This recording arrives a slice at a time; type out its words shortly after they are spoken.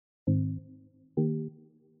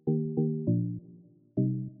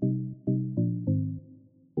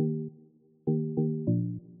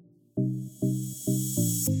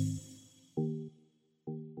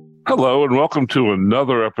Hello, and welcome to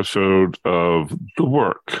another episode of The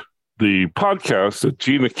Work, the podcast that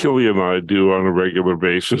Gina Killy and I do on a regular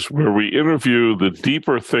basis, where we interview the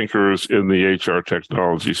deeper thinkers in the HR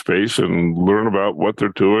technology space and learn about what they're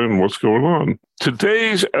doing and what's going on.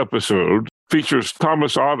 Today's episode features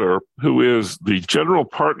Thomas Otter, who is the general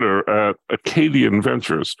partner at Acadian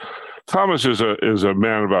Ventures. Thomas is a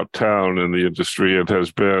man about town in the industry and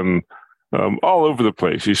has been all over the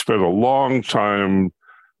place. He spent a long time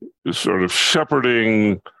sort of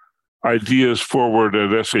shepherding ideas forward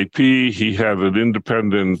at SAP. He had an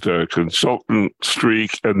independent consultant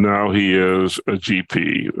streak, and now he is a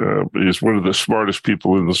GP. He's one of the smartest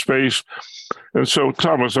people in the space. And so,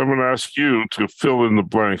 Thomas, I'm going to ask you to fill in the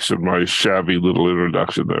blanks in my shabby little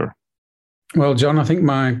introduction there. Well, John, I think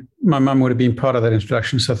my mum would have been part of that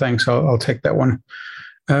introduction, so thanks. I'll take that one.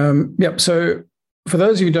 So for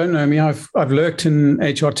those of you who don't know me, I've lurked in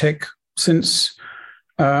HR tech since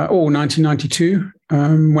 1992.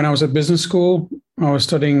 When I was at business school, I was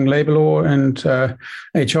studying labor law and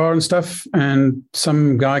HR and stuff. And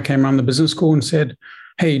some guy came around the business school and said,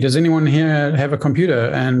 "Hey, does anyone here have a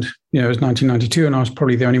computer?" And, it was 1992, and I was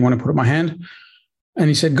probably the only one to put up my hand. And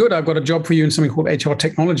he said, "Good, I've got a job for you in something called HR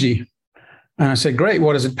technology." And I said, "Great,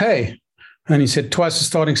 what does it pay?" And he said, "Twice the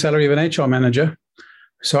starting salary of an HR manager."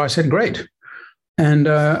 So I said, "Great." And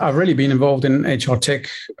I've really been involved in HR tech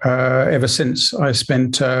ever since. I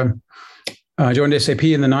joined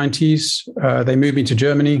SAP in the 90s. They moved me to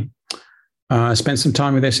Germany. I spent some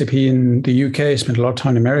time with SAP in the UK, spent a lot of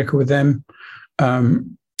time in America with them. I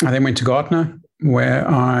then went to Gartner, where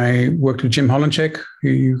I worked with Jim Holenchek, who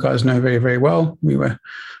you guys know very, very well. We were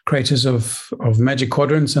creators of Magic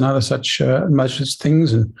Quadrants and other such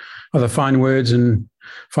things and other fine words and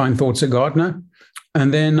fine thoughts at Gartner.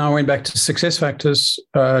 And then I went back to SuccessFactors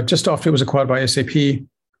just after it was acquired by SAP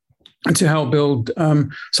to help build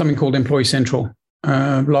something called Employee Central.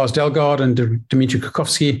 Lars Delgard and Dmitry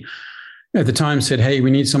Kukovsky at the time said, "Hey, we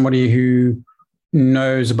need somebody who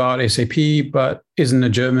knows about SAP but isn't a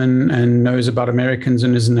German, and knows about Americans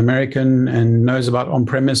and isn't American, and knows about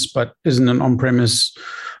on-premise but isn't an on-premise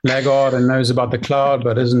laggard, and knows about the cloud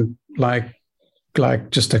but isn't like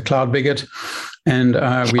just a cloud bigot." And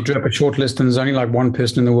we drew up a short list, and there's only like one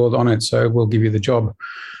person in the world on it, so we'll give you the job.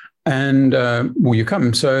 And will you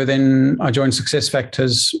come? So then I joined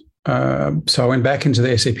SuccessFactors. So I went back into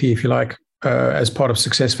the SAP, if you like, as part of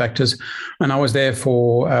SuccessFactors. And I was there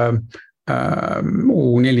for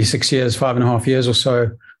nearly 6 years, 5.5 years or so.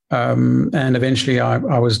 And eventually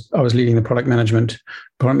I was leading the product management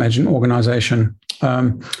organization.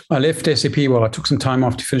 I left SAP while I took some time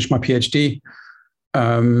off to finish my PhD,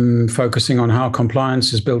 focusing on how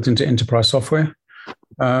compliance is built into enterprise software.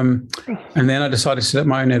 And then I decided to set up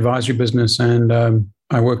my own advisory business, and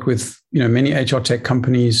I worked with many HR tech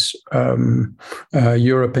companies,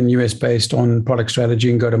 Europe and US based, on product strategy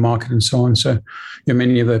and go to market and so on. So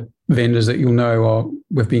many of the vendors that you'll know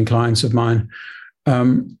have been clients of mine.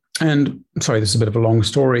 And sorry, this is a bit of a long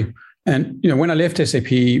story. And when I left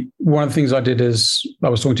SAP, one of the things I did is I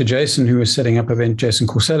was talking to Jason, Jason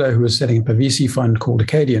Corsello, who was setting up a VC fund called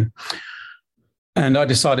Acadian. And I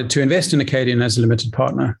decided to invest in Acadian as a limited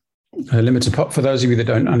partner. For those of you that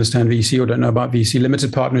don't understand VC or don't know about VC,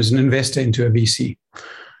 limited partner is an investor into a VC.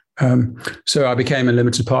 So I became a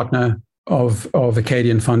limited partner of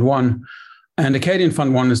Acadian Fund 1. And Acadian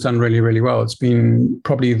Fund 1 has done really, really well. It's been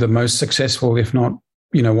probably the most successful, if not,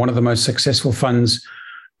 one of the most successful funds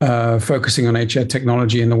focusing on HR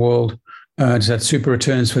technology in the world. It's had super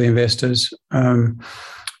returns for the investors.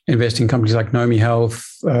 Investing in companies like Nomi Health,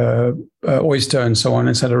 Oyster, and so on.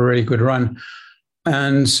 It's had a really good run.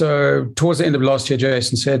 And so towards the end of last year,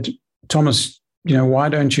 Jason said, "Thomas, why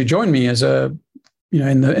don't you join me as in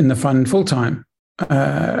the fund full time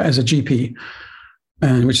as a GP,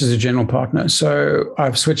 and which is a general partner." So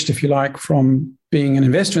I've switched, if you like, from being an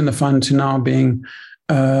investor in the fund to now being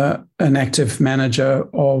an active manager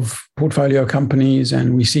of portfolio companies,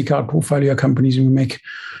 and we seek out portfolio companies and we make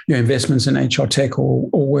investments in HR tech or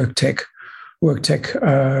work tech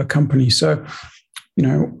companies. So,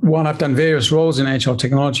 while I've done various roles in HR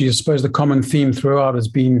technology, I suppose the common theme throughout has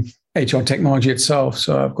been HR technology itself.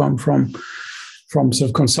 So I've gone from sort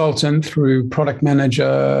of consultant through product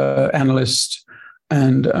manager, analyst,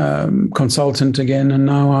 and consultant again, and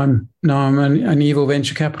now I'm an evil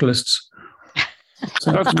venture capitalist.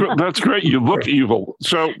 So that's great. You look evil.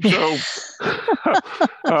 So the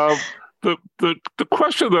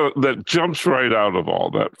question that jumps right out of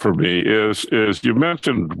all that for me is you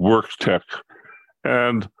mentioned work tech,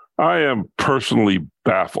 and I am personally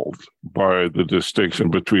baffled by the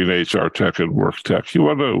distinction between HR tech and work tech. You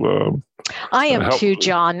want to? I am too,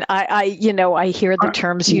 John. I hear the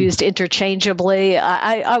terms used interchangeably.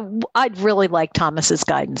 I'd really like Thomas's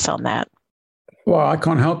guidance on that. Well, I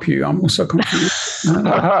can't help you. I'm also confused.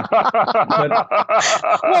 Well,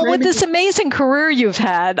 with this amazing career you've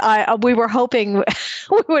had, we were hoping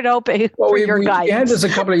for your guidance. We had this a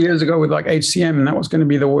couple of years ago with like HCM, and that was going to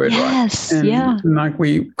be the word, yes, right? And like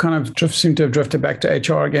we kind of seem to have drifted back to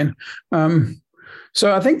HR again.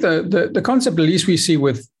 So I think the concept, at least we see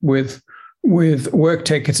with work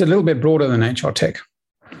tech, it's a little bit broader than HR tech,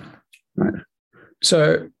 right?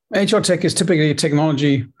 So HR tech is typically a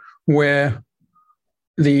technology where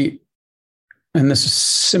and this is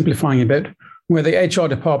simplifying a bit, where the HR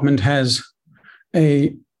department has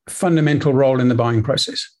a fundamental role in the buying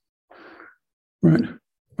process, right?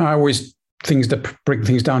 I always things that bring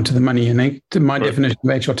things down to the money, and my definition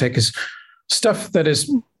of HR tech is stuff that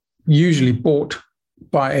is usually bought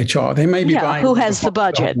by HR. They may be buying who has the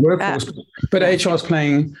budget, workforce, but HR is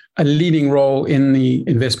playing a leading role in the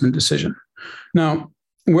investment decision. Now,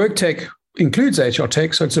 work tech includes HR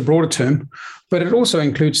tech, so it's a broader term, but it also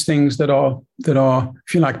includes things that are,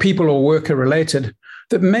 if you like, people or worker related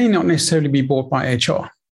that may not necessarily be bought by HR.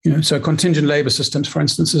 So contingent labor systems, for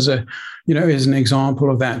instance, is an example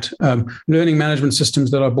of that. Learning management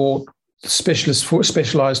systems that are bought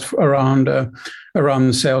specialized around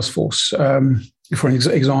the sales force, for an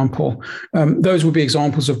example. Those would be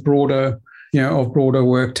examples of broader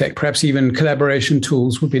work tech. Perhaps even collaboration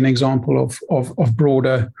tools would be an example of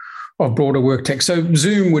broader work tech. So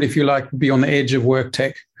Zoom would, if you like, be on the edge of work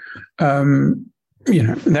tech.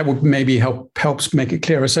 That would maybe helps make it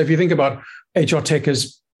clearer. So if you think about HR tech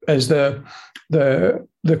as the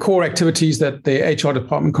core activities that the HR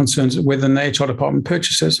department concerns with and the HR department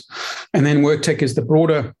purchases, and then work tech is that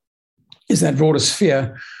broader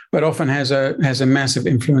sphere, but often has a massive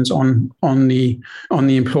influence on the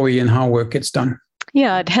employee and how work gets done.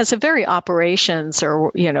 Yeah, it has a very operations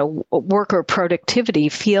or, worker productivity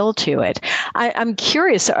feel to it. I'm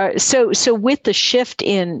curious. So with the shift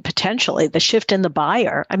in the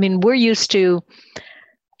buyer, I mean, we're used to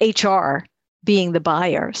HR being the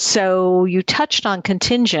buyer. So you touched on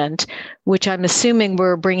contingent, which I'm assuming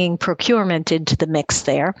we're bringing procurement into the mix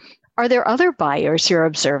there. Are there other buyers you're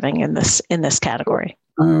observing in this category?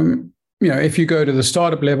 If you go to the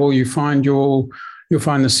startup level, you'll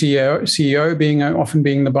find the CEO often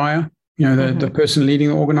being the buyer. The person leading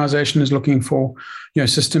the organization is looking for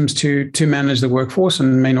systems to manage the workforce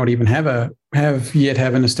and may not even have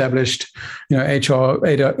an established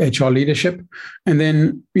HR leadership. And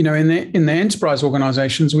then in the enterprise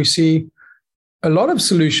organizations, we see a lot of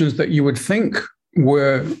solutions that you would think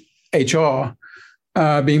were HR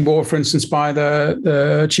being bought, for instance, by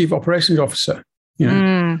the chief operations officer.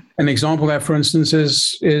 An example of that, for instance,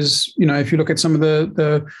 is if you look at some of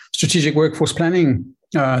the strategic workforce planning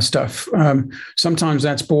stuff, sometimes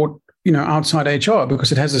that's bought outside HR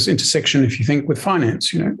because it has this intersection, if you think, with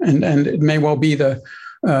finance, and it may well be the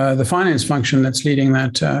finance function that's leading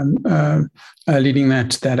that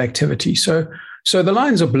activity. So the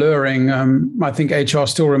lines are blurring. I think HR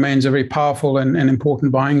still remains a very powerful and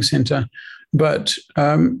important buying center, but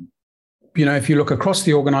if you look across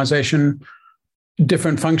the organization,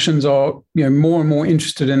 different functions are more and more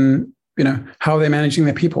interested in how they're managing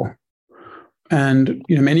their people, and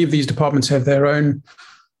many of these departments have their own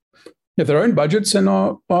budgets and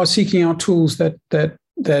are seeking out tools that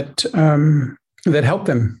help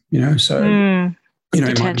them.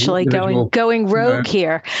 Potentially going rogue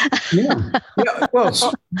here. Yeah. Well,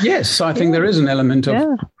 yes, I think there is an element of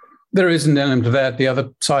that. The other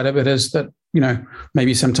side of it is that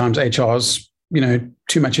maybe sometimes HR's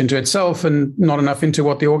too much into itself and not enough into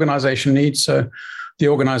what the organization needs. So the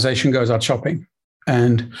organization goes out shopping.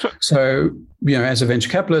 And so, as a venture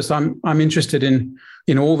capitalist, I'm interested in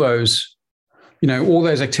all those, all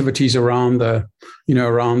those activities around the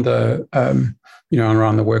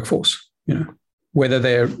workforce,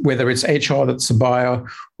 whether it's HR that's the buyer,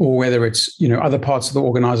 or whether it's other parts of the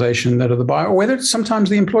organization that are the buyer, or whether it's sometimes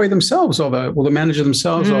the employee themselves or the manager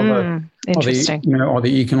themselves or the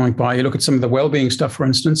economic buyer. You look at some of the well-being stuff, for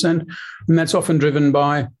instance, and that's often driven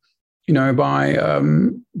by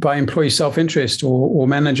employee self-interest or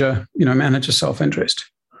manager self-interest.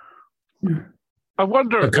 I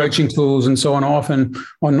wonder, the coaching tools and so on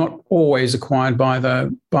are not always acquired by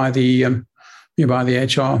the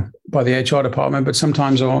HR department, but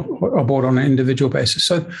sometimes are bought on an individual basis.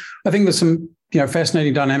 So I think there's some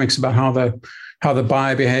fascinating dynamics about how the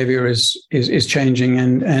buyer behavior is changing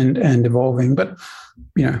and evolving. But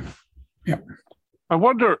I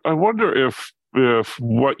wonder if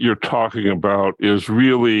what you're talking about is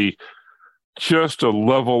really just a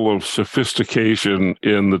level of sophistication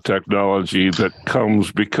in the technology that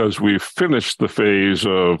comes because we've finished the phase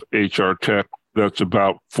of HR tech that's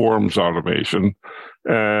about forms automation.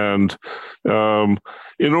 And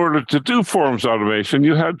in order to do forms automation,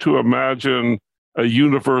 you had to imagine a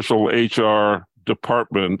universal HR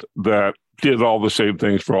department that did all the same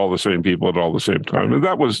things for all the same people at all the same time. And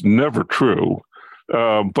that was never true.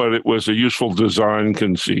 But it was a useful design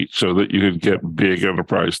conceit so that you could get big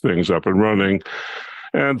enterprise things up and running.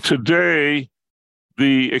 And today,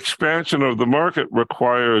 the expansion of the market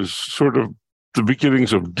requires sort of the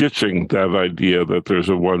beginnings of ditching that idea that there's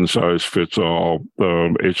a one-size-fits-all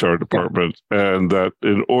HR department, and that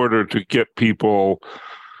in order to get people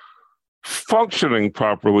functioning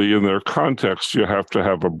properly in their context, you have to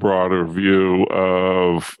have a broader view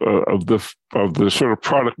of the sort of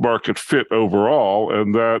product market fit overall,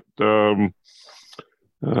 and that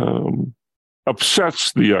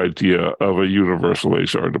upsets the idea of a universal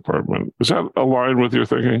HR department. Does that align with your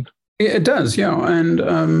thinking? It does, yeah.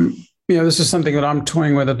 And this is something that I'm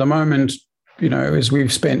toying with at the moment. As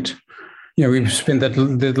we've spent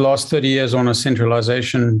the last 30 years on a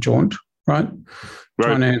centralization jaunt, right?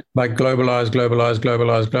 Trying to globalize,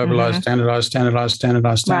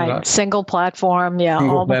 standardize. Right. Single platform. Yeah.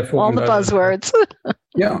 All the buzzwords.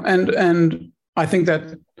 Yeah. And I think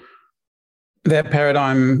that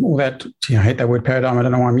paradigm, or that, I hate that word paradigm, I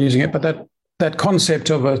don't know why I'm using it, but that concept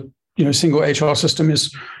of a, single HR system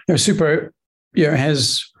is, super,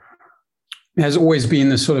 has always been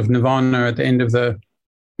the sort of nirvana at the end of the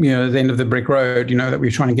brick road, that we're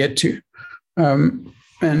trying to get to.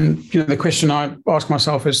 And the question I ask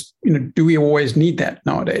myself is, do we always need that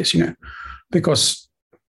nowadays? Because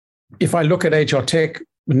if I look at HR tech,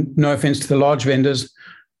 no offense to the large vendors,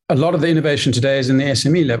 a lot of the innovation today is in the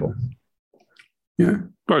SME level.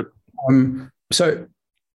 Right. So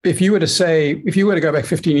if you were to go back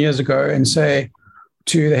 15 years ago and say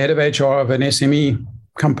to the head of HR of an SME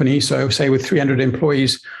company, so say with 300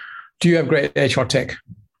 employees, do you have great HR tech?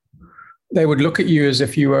 They would look at you as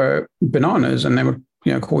if you were bananas, and they would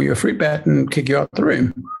call you a fruit bat and kick you out the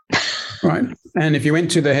room, right? And if you went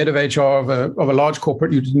to the head of HR of a large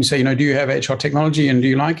corporate, you didn't say, do you have HR technology and do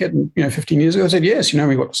you like it? And 15 years ago, I said, yes.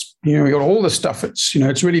 We got all this stuff. It's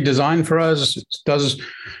it's really designed for us. It does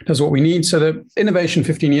what we need. So the innovation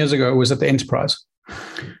 15 years ago was at the enterprise,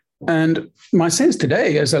 and my sense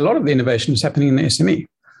today is a lot of the innovation is happening in the SME.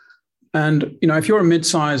 And if you're a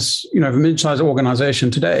mid-size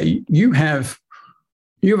organization today, you have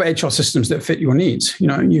HR systems that fit your needs.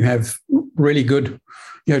 You have really good,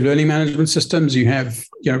 learning management systems. You have,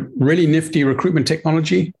 really nifty recruitment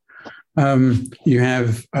technology. You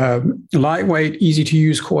have lightweight, easy to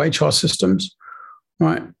use core HR systems,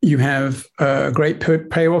 right? You have great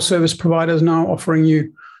payroll service providers now offering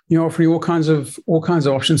you all kinds of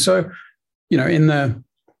options. So, in the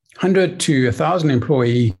 100 to 1,000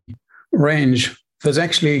 employee range, there's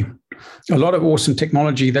actually a lot of awesome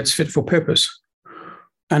technology that's fit for purpose.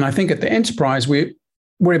 And I think at the enterprise, we're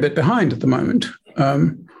a bit behind at the moment.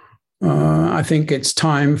 I think it's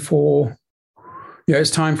time for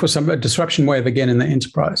some disruption wave again in the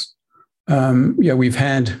enterprise. We've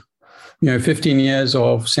had 15 years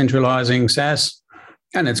of centralizing SaaS,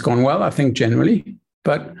 and it's gone well, I think, generally.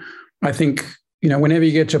 But I think whenever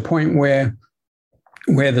you get to a point where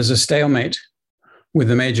there's a stalemate with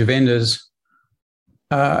the major vendors,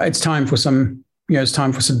 it's time for some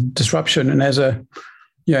disruption. And as a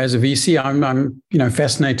VC, I'm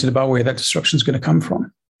fascinated about where that disruption is going to come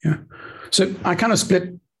from. Yeah. So I kind of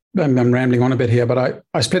split. I'm rambling on a bit here, but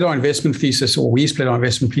I split our investment thesis, or we split our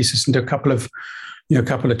investment thesis into a couple of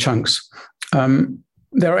chunks.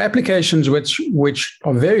 There are applications which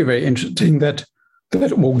are very, very interesting that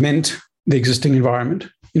augment the existing environment.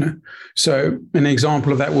 So an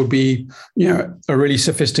example of that would be, a really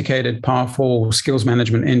sophisticated, powerful skills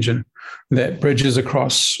management engine that bridges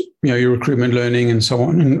across, your recruitment, learning, and so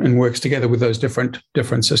on, and works together with those different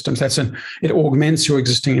systems. It augments your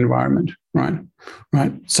existing environment, right?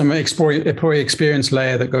 Some employee experience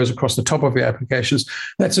layer that goes across the top of your applications.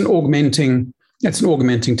 That's an augmenting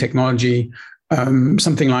technology.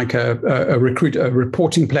 Something like a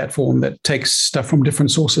reporting platform that takes stuff from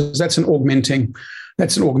different sources. That's an augmenting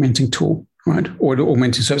tool, right? Or an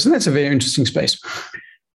augmenting service. And that's a very interesting space.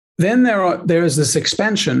 Then there is this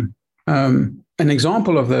expansion, an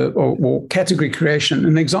example of or category creation.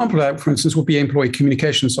 An example of that, for instance, would be employee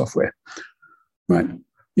communication software, right?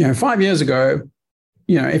 5 years ago,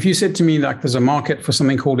 if you said to me, like, there's a market for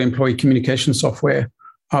something called employee communication software,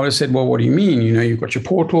 I would have said, well, what do you mean? You've got your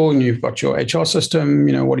portal and you've got your HR system.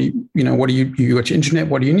 You got your internet.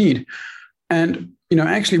 What do you need? And,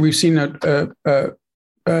 actually we've seen a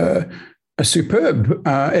superb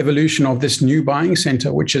evolution of this new buying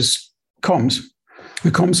center, which is comms,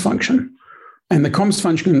 the comms function. And the comms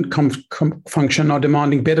function are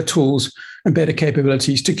demanding better tools and better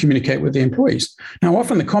capabilities to communicate with the employees. Now,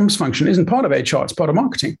 often the comms function isn't part of HR, it's part of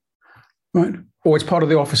marketing, right? Or it's part of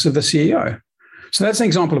the office of the CEO. So that's an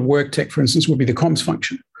example of work tech, for instance, would be the comms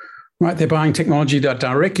function, right? They're buying technology that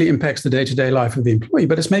directly impacts the day-to-day life of the employee,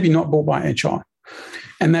 but it's maybe not bought by HR.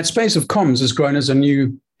 And that space of comms has grown as a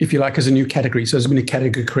new, if you like, as a new category. So there's been a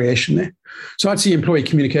category creation there. So I'd see employee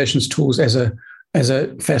communications tools as a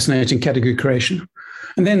fascinating category creation.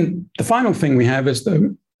 And then the final thing we have is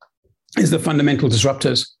the fundamental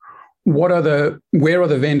disruptors. Where are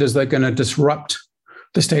the vendors that are going to disrupt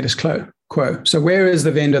the status quo? So where is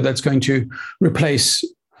the vendor that's going to replace,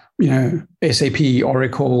 SAP,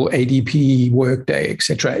 Oracle, ADP, Workday, et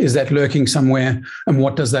cetera? Is that lurking somewhere? And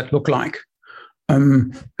what does that look like?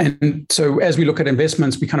 And so as we look at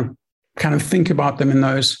investments, we kind of think about them in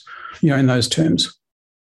those terms.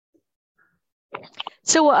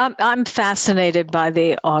 So I'm fascinated by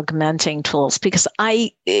the augmenting tools because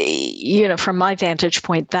from my vantage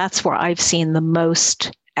point, that's where I've seen the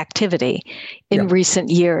most activity in recent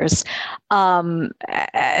years. And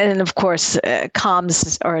of course,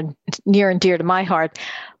 comms are near and dear to my heart.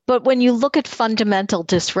 But when you look at fundamental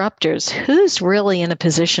disruptors, who's really in a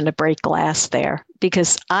position to break glass there?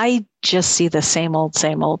 Because I just see the same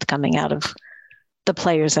old coming out of the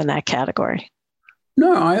players in that category.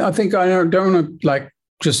 No, I think I don't want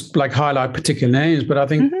to highlight particular names, but I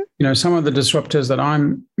think, some of the disruptors that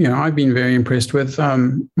I've been very impressed with, I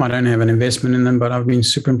don't have an investment in them, but I've been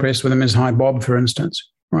super impressed with them is Hi Bob, for instance.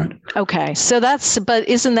 Right. Okay. So that's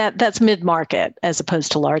mid-market as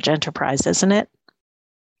opposed to large enterprise, isn't it?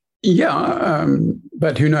 Yeah.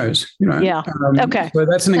 But who knows, Yeah. Okay. So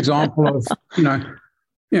that's an example of,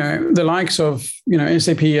 the likes of,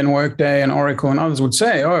 SAP and Workday and Oracle and others would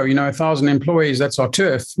say, 1,000 employees, that's our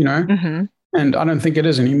turf, Mm-hmm. And I don't think it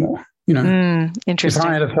is anymore. Interesting. If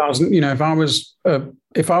I had 1,000,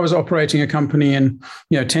 if I was operating a company in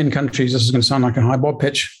 10 countries, this is going to sound like a Hi Bob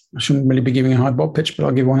pitch. I shouldn't really be giving a Hi Bob pitch, but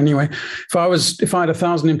I'll give one anyway. If I had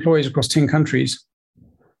 1,000 employees across 10 countries,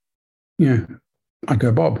 I'd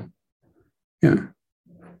go Bob.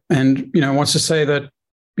 And what's to say that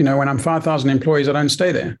when I'm 5,000 employees, I don't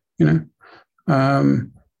stay there.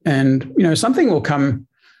 And something will come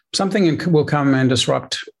and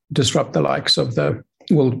disrupt the likes of the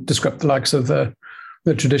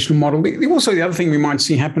traditional model. Also, the other thing we might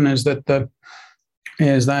see happen is that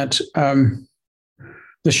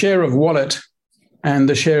the share of wallet and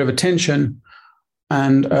the share of attention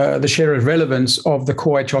and the share of relevance of the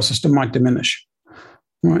core HR system might diminish.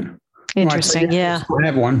 Right. Interesting. Right? So yeah. I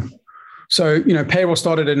have one. So, payroll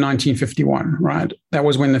started in 1951, right? That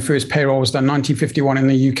was when the first payroll was done, 1951 in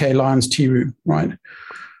the UK Lions Tea Room, right?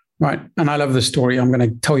 Right. And I love this story. I'm going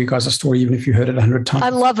to tell you guys a story, even if you heard it 100 times. I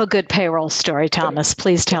love a good payroll story, Thomas.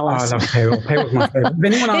 Please tell us. I love payroll. Payroll's my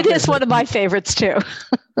favorite. It is one of my favorites too.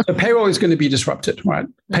 So payroll is going to be disrupted, right?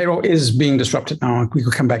 Payroll is being disrupted now. We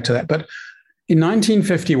could come back to that. But in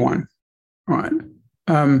 1951, right,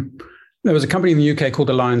 there was a company in the UK called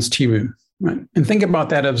the Lions Tea Room, right? And think about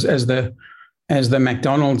that as the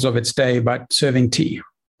McDonald's of its day, but serving tea,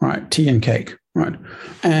 right? Tea and cake. Right.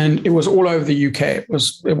 And it was all over the UK. It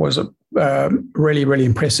was a really, really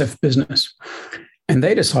impressive business. And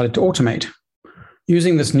they decided to automate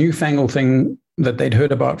using this newfangled thing that they'd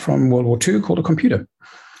heard about from World War II called a computer.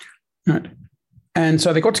 Right. And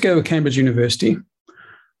so they got together with Cambridge University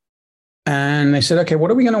and they said, okay, what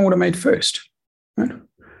are we going to automate first? Right.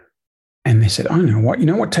 And they said, I know what. You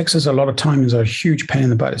know what takes us a lot of time is a huge pain in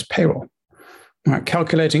the butt is payroll. Right.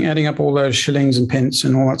 Calculating, adding up all those shillings and pence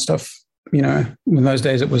and all that stuff. In those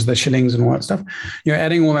days it was the shillings and all that stuff.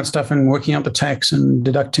 Adding all that stuff and working out the tax and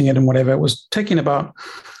deducting it and whatever. It was taking about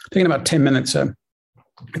 10 minutes a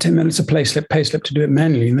pay slip to do it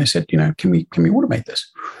manually. And they said, can we automate this?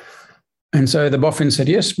 And so the boffin said,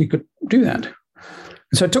 yes, we could do that.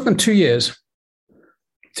 And so it took them 2 years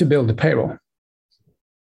to build the payroll.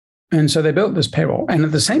 And so they built this payroll. And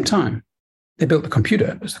at the same time, they built the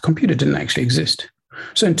computer because the computer didn't actually exist.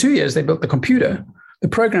 So in 2 years, they built the computer, the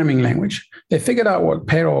programming language, they figured out what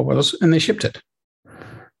payroll was, and they shipped it.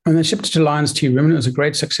 And they shipped it to Lions Tea Room, and it was a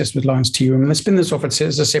great success with Lions Tea Room. And they spin this off as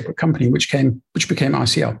a separate company, which became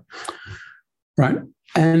ICL, right?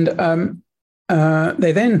 And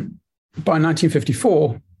they then, by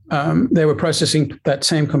 1954, they were processing, that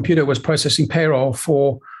same computer was processing payroll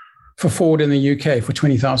for for Ford in the UK for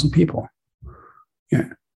 20,000 people. Yeah.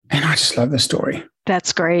 And I just love this story.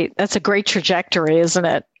 That's great. That's a great trajectory, isn't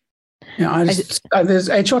it? Yeah, there's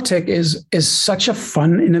HR tech is such a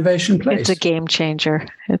fun innovation place. It's a game changer.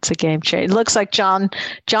 It looks like John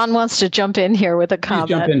wants to jump in here with a comment.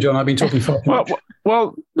 Please jump in, John. I've been talking far too much.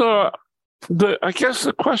 Well, I guess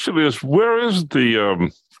the question is, where is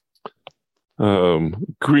the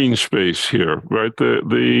green space here, right?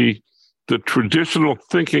 The traditional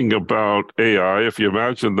thinking about AI, if you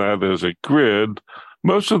imagine that as a grid,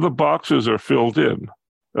 most of the boxes are filled in.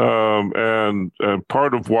 And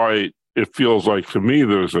part of why it feels like to me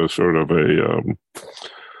there's a sort of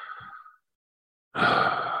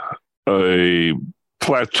a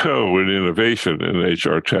plateau in innovation in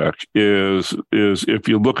HR tech is if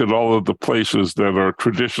you look at all of the places that are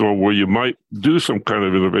traditional where you might do some kind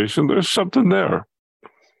of innovation, there's something there.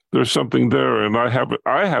 There's something there, and I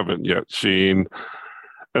haven't yet seen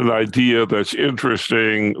an idea that's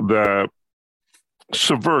interesting that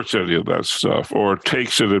subverts any of that stuff or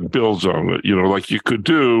takes it and builds on it. Like you could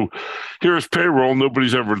do, here's payroll,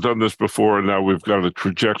 nobody's ever done this before, and now we've got a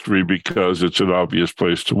trajectory because it's an obvious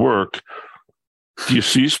place to work. Do you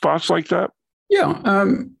see spots like that?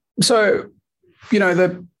 Yeah. So,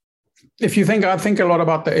 if you think, I think a lot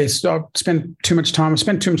about this. I spent too much time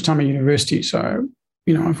at university. So,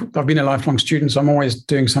 I've been a lifelong student, so I'm always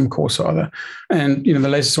doing some course or other. And, the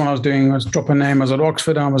latest one I was doing was drop a name. I was at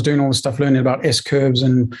Oxford. And I was doing all the stuff, learning about S-curves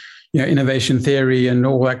and, innovation theory and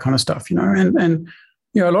all that kind of stuff, and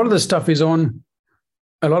a lot of this stuff is on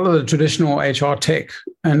a lot of the traditional HR tech,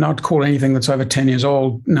 and I'd call anything that's over 10 years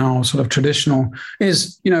old now sort of traditional,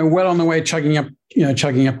 is, well on the way chugging up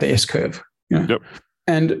the S-curve. Yep.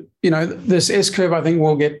 And, this S-curve, I think,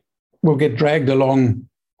 will get dragged along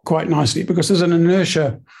quite nicely because there's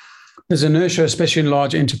inertia, especially in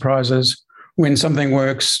large enterprises. When something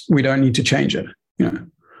works, we don't need to change it,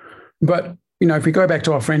 But, if we go back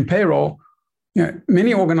to our friend payroll,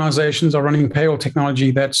 many organizations are running payroll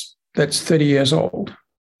technology that's 30 years old.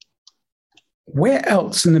 Where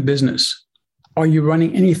else in the business are you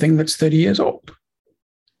running anything that's 30 years old?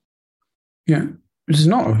 Yeah, it's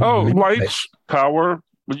not. Lights, power.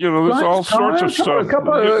 There's all sorts of stuff.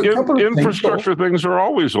 Infrastructure things are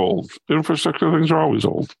always old.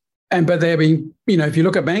 But they're being, if you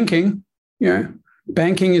look at banking,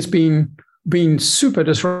 banking has been super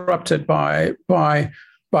disrupted by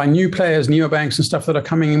new players, neobanks and stuff that are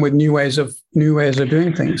coming in with new ways of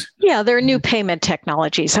doing things. Yeah, there are new payment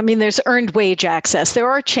technologies. I mean, there's earned wage access. There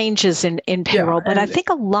are changes in payroll, but I think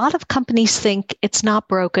a lot of companies think it's not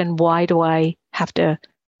broken. Why do I have to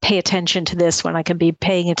pay attention to this when I can be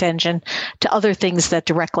paying attention to other things that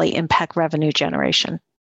directly impact revenue generation?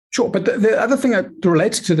 Sure, but the other thing that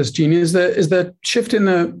relates to this, Gene, is the shift in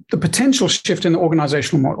the potential shift in the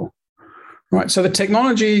organizational model. Right. So the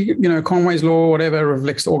technology, Conway's law, whatever,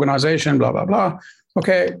 reflects the organization, blah, blah, blah.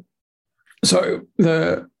 Okay. So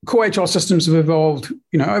the core HR systems have evolved,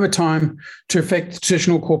 over time to affect the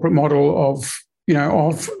traditional corporate model of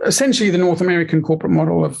essentially the North American corporate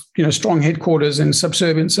model of, strong headquarters and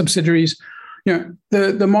subservient subsidiaries.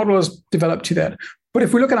 The model has developed to that. But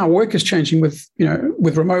if we look at our work is changing with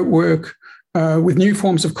remote work, with new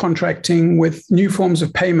forms of contracting, with new forms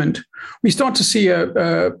of payment, we start to see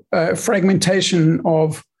a fragmentation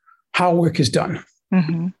of how work is done.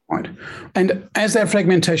 Mm-hmm. Right? And as that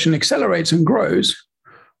fragmentation accelerates and grows,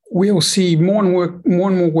 we'll see more and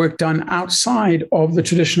more work done outside of the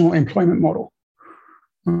traditional employment model.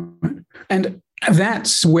 Right? And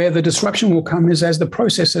that's where the disruption will come, is as the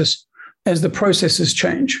processes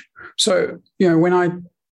change. So, when I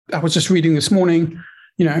was just reading this morning,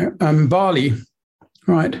 Bali,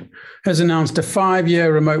 right, has announced a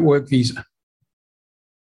 5-year remote work visa.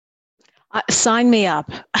 Sign me up.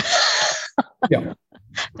 Yeah,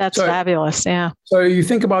 that's fabulous. Yeah. So you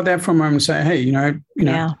think about that for a moment and say, hey,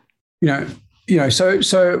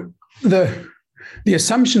 so the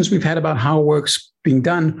assumptions we've had about how work's being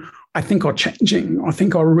done, I think are changing. I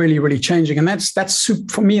think are really, really changing, and that's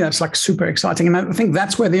for me. That's like super exciting, and I think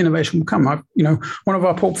that's where the innovation will come. One of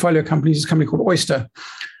our portfolio companies is a company called Otter,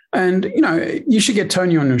 and you should get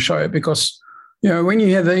Tony on your show because when you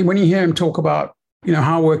hear him talk about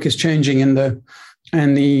how work is changing and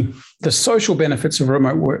the social benefits of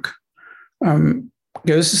remote work.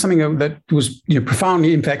 This is something that was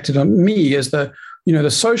profoundly impacted on me as the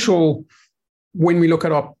social. When we look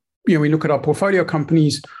at our portfolio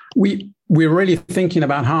companies, we're really thinking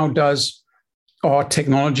about how does our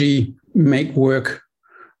technology make work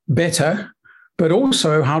better, but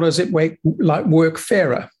also how does it make work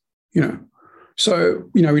fairer? So,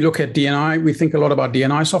 we look at D&I, we think a lot about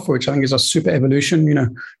D&I software, which I think is a super evolution,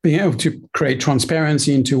 being able to create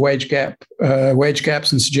transparency into wage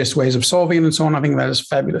gaps and suggest ways of solving it and so on. I think that is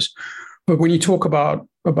fabulous. But when you talk about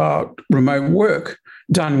remote work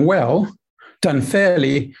done well, done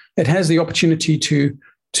fairly, it has the opportunity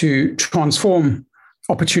to transform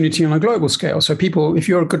opportunity on a global scale. So people, if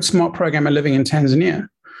you're a good, smart programmer living in Tanzania,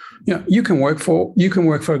 you can work for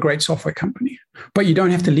a great software company, but you don't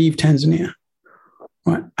have to leave Tanzania.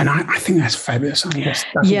 Right. And I think that's fabulous.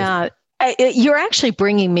 You're actually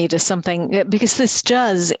bringing me to something, because this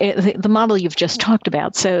does, the model you've just talked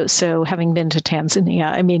about. So having been to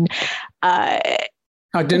Tanzania, I mean,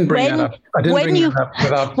 I didn't bring that up. I didn't bring that up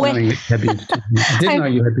without knowing that you had been to Tanzania. I didn't know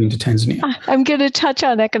you had been to Tanzania. I'm going to touch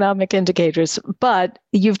on economic indicators, but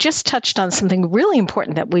you've just touched on something really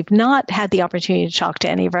important that we've not had the opportunity to talk to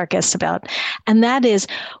any of our guests about. And that is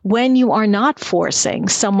when you are not forcing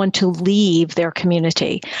someone to leave their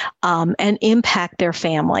community and impact their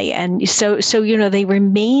family. And so they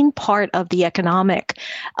remain part of the economic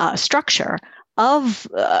structure of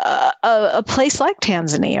a place like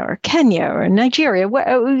Tanzania or Kenya or Nigeria, where,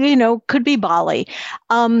 could be Bali.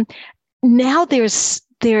 Now there's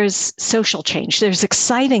social change. There's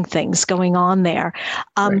exciting things going on there.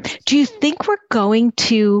 Right. Do you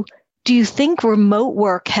think remote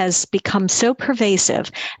work has become so pervasive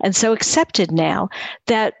and so accepted now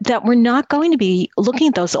that we're not going to be looking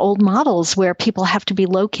at those old models where people have to be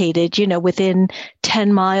located, within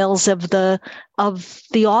 10 miles of the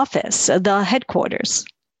office, the headquarters?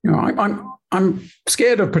 I'm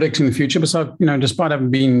scared of predicting the future, but despite having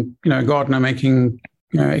been, Gartner making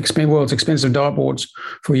world's expensive dartboards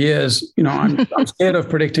for years, I'm scared of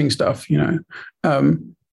predicting stuff,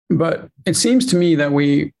 but it seems to me that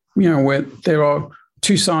where there are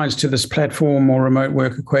two sides to this platform or remote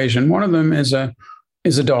work equation. One of them is a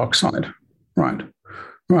dark side, right?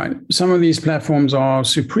 Right. Some of these platforms are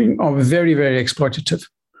very, very exploitative,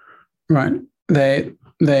 right? They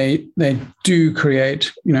do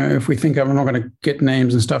create, if we think of, I'm not going to get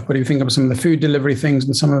names and stuff, but if you think of some of the food delivery things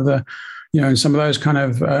and some of the, some of those kind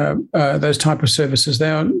of those type of services,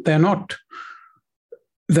 they're not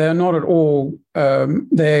at all.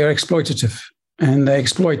 They are exploitative. And they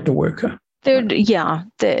exploit the worker. So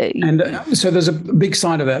there's a big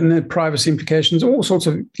side of that, and the privacy implications, all sorts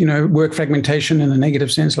of, work fragmentation in a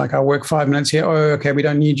negative sense, like I work 5 minutes here. Oh, okay, we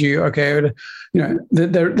don't need you. Okay,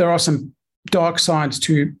 there are some dark sides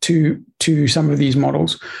to some of these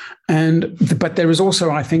models, but there is also,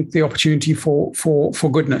 I think, the opportunity for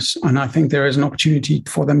goodness, and I think there is an opportunity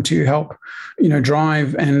for them to help,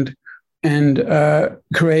 drive and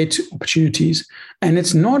create opportunities. And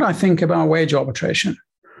it's not, I think, about wage arbitration.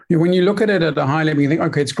 When you look at it at a high level, you think,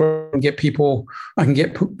 okay, it's great. I can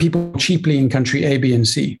get people cheaply in country A, B, and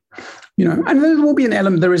C. And there will be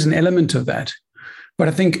there is an element of that. But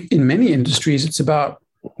I think in many industries, it's about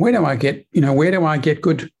where do I get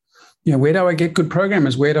good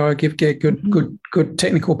programmers? Where do I get good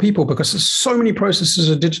technical people? Because there's so many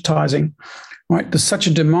processes are digitizing. Right, there's such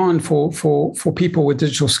a demand for people with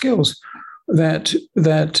digital skills that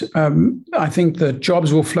I think the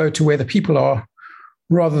jobs will flow to where the people are,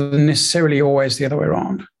 rather than necessarily always the other way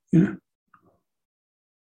around.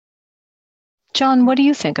 John, what do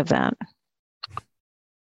you think of that?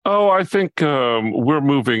 Oh, I think we're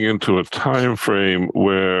moving into a time frame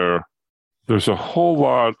where there's a whole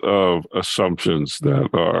lot of assumptions that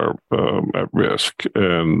are at risk,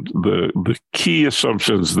 and the key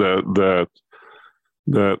assumptions that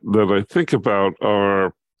I think about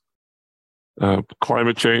are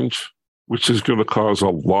climate change, which is going to cause a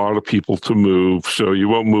lot of people to move. So you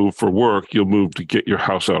won't move for work, you'll move to get your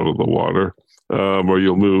house out of the water, or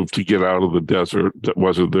you'll move to get out of the desert that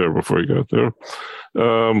wasn't there before you got there.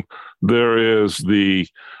 There is the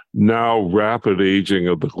now rapid aging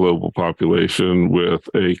of the global population, with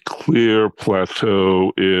a clear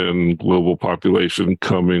plateau in global population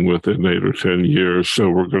coming within 8 or 10 years. So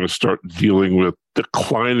we're going to start dealing with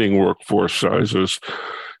declining workforce sizes.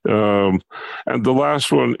 And the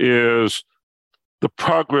last one is the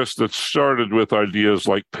progress that started with ideas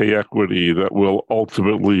like pay equity that will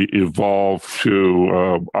ultimately evolve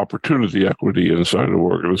to opportunity equity inside of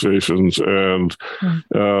organizations. And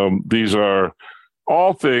these are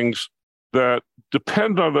all things that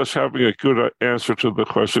depend on us having a good answer to the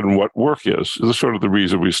question, what work is. This is sort of the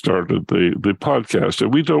reason we started the podcast.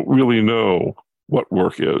 And we don't really know what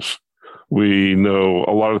work is. We know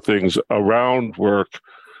a lot of things around work,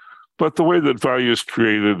 but the way that value is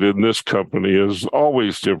created in this company is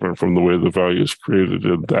always different from the way the value is created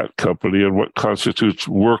in that company. And what constitutes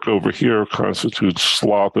work over here constitutes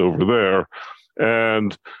sloth over there.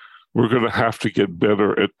 And we're going to have to get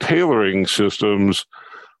better at tailoring systems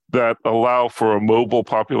that allow for a mobile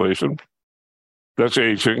population that's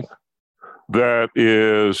aging, that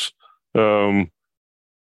is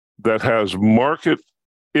that has market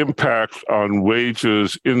impact on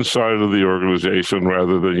wages inside of the organization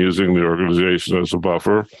rather than using the organization as a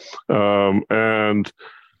buffer.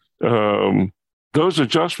 Those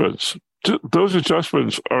adjustments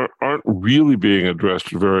aren't really being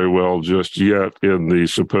addressed very well just yet in the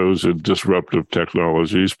supposed disruptive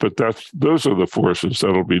technologies, but those are the forces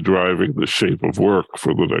that'll be driving the shape of work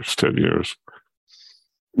for the next 10 years.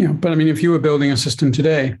 Yeah, but I mean, if you were building a system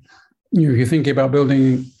today, if you're thinking about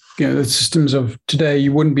building the systems of today,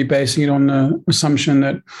 you wouldn't be basing it on the assumption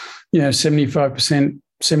that 75%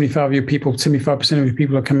 of your people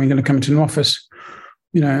are going to come into an office,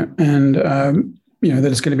 and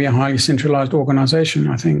that it's going to be a highly centralized organization.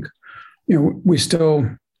 I think we still,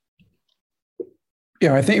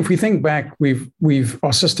 I think if we think back,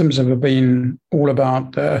 our systems have been all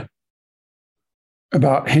about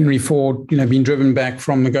Henry Ford, being driven back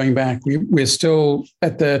from the going back. We're still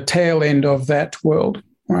at the tail end of that world,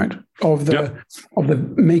 right? Of the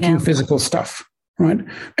making physical stuff, right?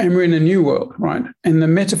 And we're in a new world, right? And the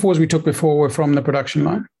metaphors we took before were from the production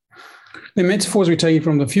line. The metaphors we're taking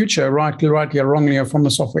from the future, rightly or wrongly, are from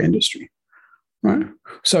the software industry, right?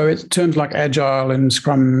 So it's terms like agile and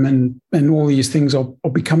Scrum and all these things are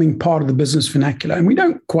becoming part of the business vernacular, and we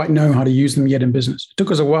don't quite know how to use them yet in business. It took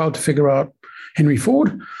us a while to figure out Henry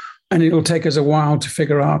Ford, and it'll take us a while to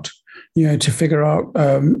figure out,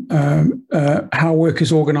 how work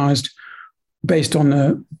is organized based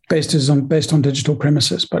on digital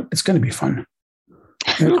premises. But it's going to be fun.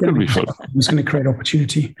 It's going to be fun. It's going to create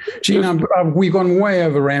opportunity. Gene, we've gone way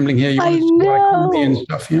over rambling here. I know. And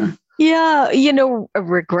stuff, Yeah,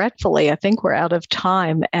 regretfully, I think we're out of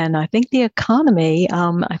time. And I think the economy,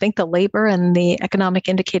 I think the labor and the economic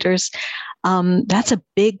indicators, that's a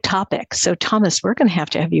big topic. So, Thomas, we're going to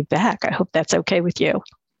have you back. I hope that's okay with you.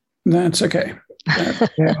 That's okay.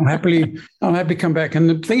 I'll happily come back. And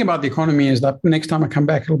the thing about the economy is that next time I come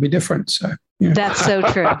back, it'll be different. So that's so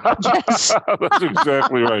true. Yes, that's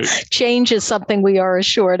exactly right. Change is something we are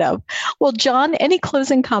assured of. Well, John, any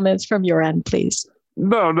closing comments from your end, please?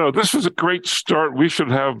 No, this was a great start. We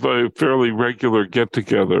should have a fairly regular get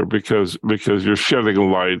together because you're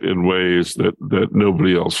shedding light in ways that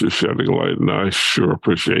nobody else is shedding light. And I sure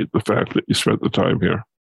appreciate the fact that you spent the time here.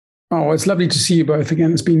 Oh, it's lovely to see you both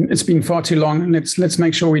again. It's been far too long, and let's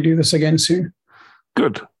make sure we do this again soon.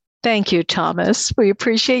 Good. Thank you, Thomas. We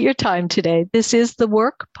appreciate your time today. This is the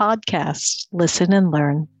Work Podcast. Listen and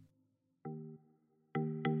learn.